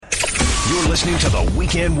You're listening to the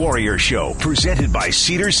Weekend Warrior Show, presented by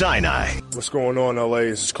Cedars-Sinai. What's going on, LA?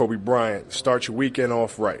 This is Kobe Bryant. Start your weekend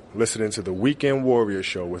off right. Listening to the Weekend Warrior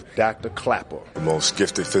Show with Dr. Clapper. The most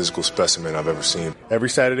gifted physical specimen I've ever seen. Every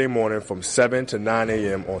Saturday morning from 7 to 9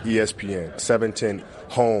 a.m. on ESPN, 710,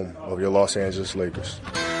 home of your Los Angeles Lakers.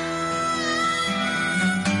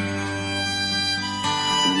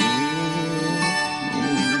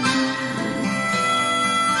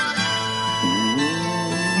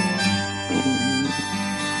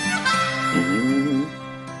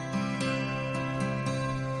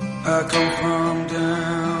 I come from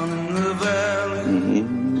down in the valley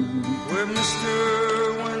where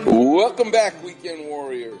Mr. Welcome back, Weekend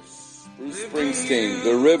Warriors. Bruce Springsteen,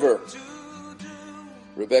 The River.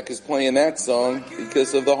 Rebecca's playing that song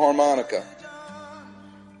because of the harmonica.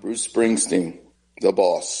 Bruce Springsteen, the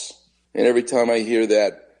boss. And every time I hear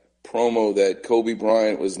that promo that Kobe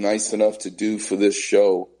Bryant was nice enough to do for this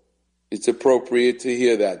show, it's appropriate to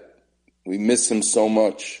hear that. We miss him so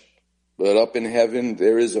much. But up in heaven,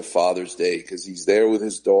 there is a Father's Day because he's there with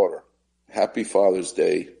his daughter. Happy Father's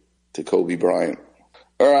Day to Kobe Bryant.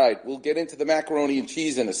 All right, we'll get into the macaroni and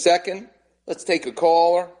cheese in a second. Let's take a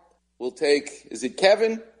caller. Is it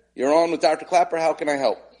Kevin? You're on with Dr. Clapper. How can I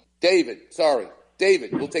help? David,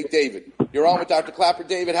 we'll take David. You're on with Dr. Clapper.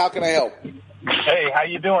 David, how can I help? Hey, how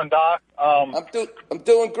you doing, Doc? I'm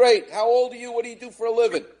doing great. How old are you? What do you do for a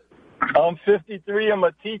living? I'm 53. I'm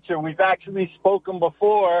a teacher. We've actually spoken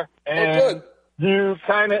before, and you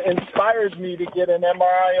kind of inspired me to get an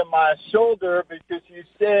MRI on my shoulder because you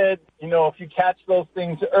said, if you catch those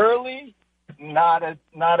things early, not as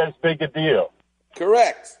big a deal.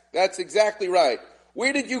 Correct. That's exactly right.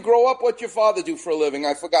 Where did you grow up? What'd your father do for a living?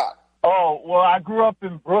 I forgot. Oh, well, I grew up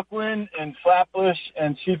in Brooklyn, in Flatbush,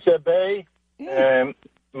 and Sheepshead Bay, and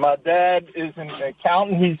my dad is an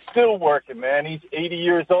accountant. He's still working, man. He's 80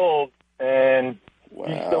 years old, and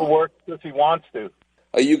he still works because he wants to.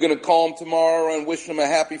 Are you going to call him tomorrow and wish him a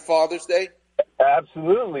happy Father's Day?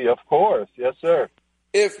 Absolutely, of course. Yes, sir.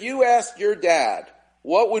 If you asked your dad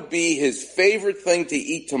what would be his favorite thing to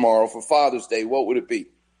eat tomorrow for Father's Day, what would it be?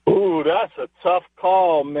 Ooh, that's a tough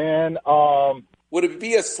call, man. Would it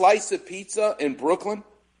be a slice of pizza in Brooklyn?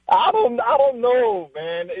 I don't know,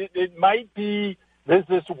 man. It might be. There's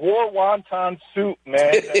this war wonton soup,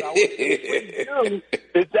 man, that I was going to bring you.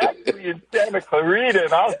 It's actually in Santa Clarita,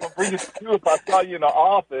 and I was going to bring it to you if I saw you in the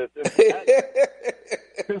office.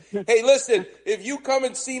 Hey, listen, if you come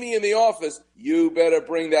and see me in the office, you better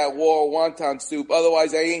bring that war wonton soup.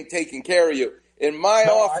 Otherwise, I ain't taking care of you. In my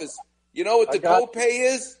office, you know what the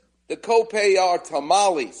copay is? The copay are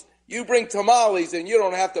tamales. You bring tamales, and you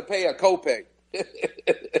don't have to pay a copay.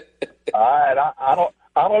 All right,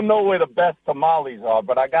 I don't know where the best tamales are,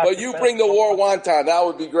 but I got. But you bring the war wonton. That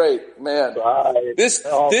would be great, man. Right. This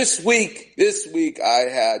week, I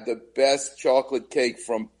had the best chocolate cake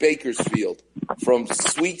from Bakersfield, from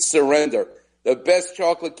Sweet Surrender. The best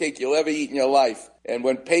chocolate cake you'll ever eat in your life. And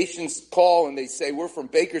when patients call and they say, "We're from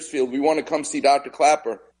Bakersfield, we want to come see Dr.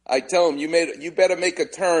 Clapper," I tell them, you better make a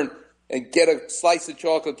turn and get a slice of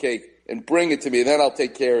chocolate cake and bring it to me, and then I'll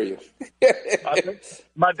take care of you.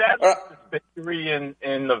 My dad has this bakery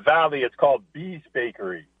in the valley. It's called Bee's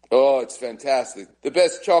Bakery. Oh, it's fantastic. The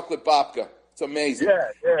best chocolate babka. It's amazing.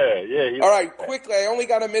 Yeah. All right, quickly, I only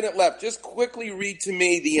got a minute left. Just quickly read to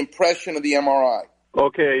me the impression of the MRI.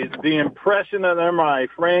 Okay, the impression of the MRI,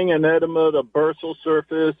 fraying and edema, the bursal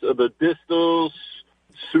surface of the distal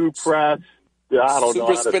supras. I don't know.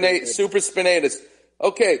 Supraspinatus.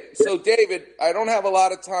 Okay, so David, I don't have a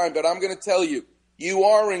lot of time, but I'm going to tell you, you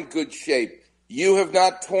are in good shape. You have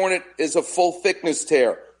not torn it as a full thickness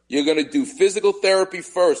tear. You're going to do physical therapy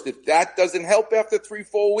first. If that doesn't help after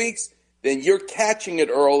 3-4 weeks, then you're catching it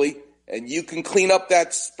early, and you can clean up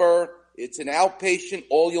that spur. It's an outpatient.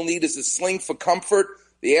 All you'll need is a sling for comfort.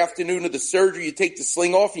 The afternoon of the surgery, you take the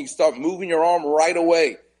sling off, and you start moving your arm right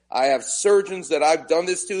away. I have surgeons that I've done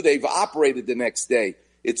this to. They've operated the next day.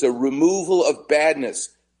 It's a removal of badness.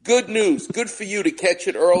 Good news. Good for you to catch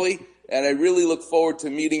it early. And I really look forward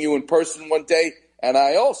to meeting you in person one day. And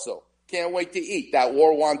I also can't wait to eat that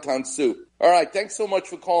war wonton soup. All right. Thanks so much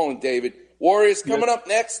for calling, David. Warriors, coming up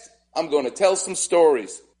next, I'm going to tell some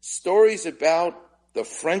stories. Stories about the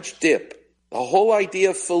French dip. The whole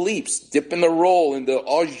idea of Philippe's dipping the roll in the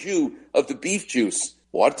au jus of the beef juice.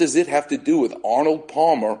 What does it have to do with Arnold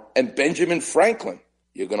Palmer and Benjamin Franklin?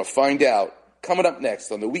 You're going to find out. Coming up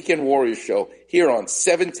next on the Weekend Warriors Show here on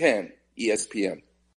 710 ESPN.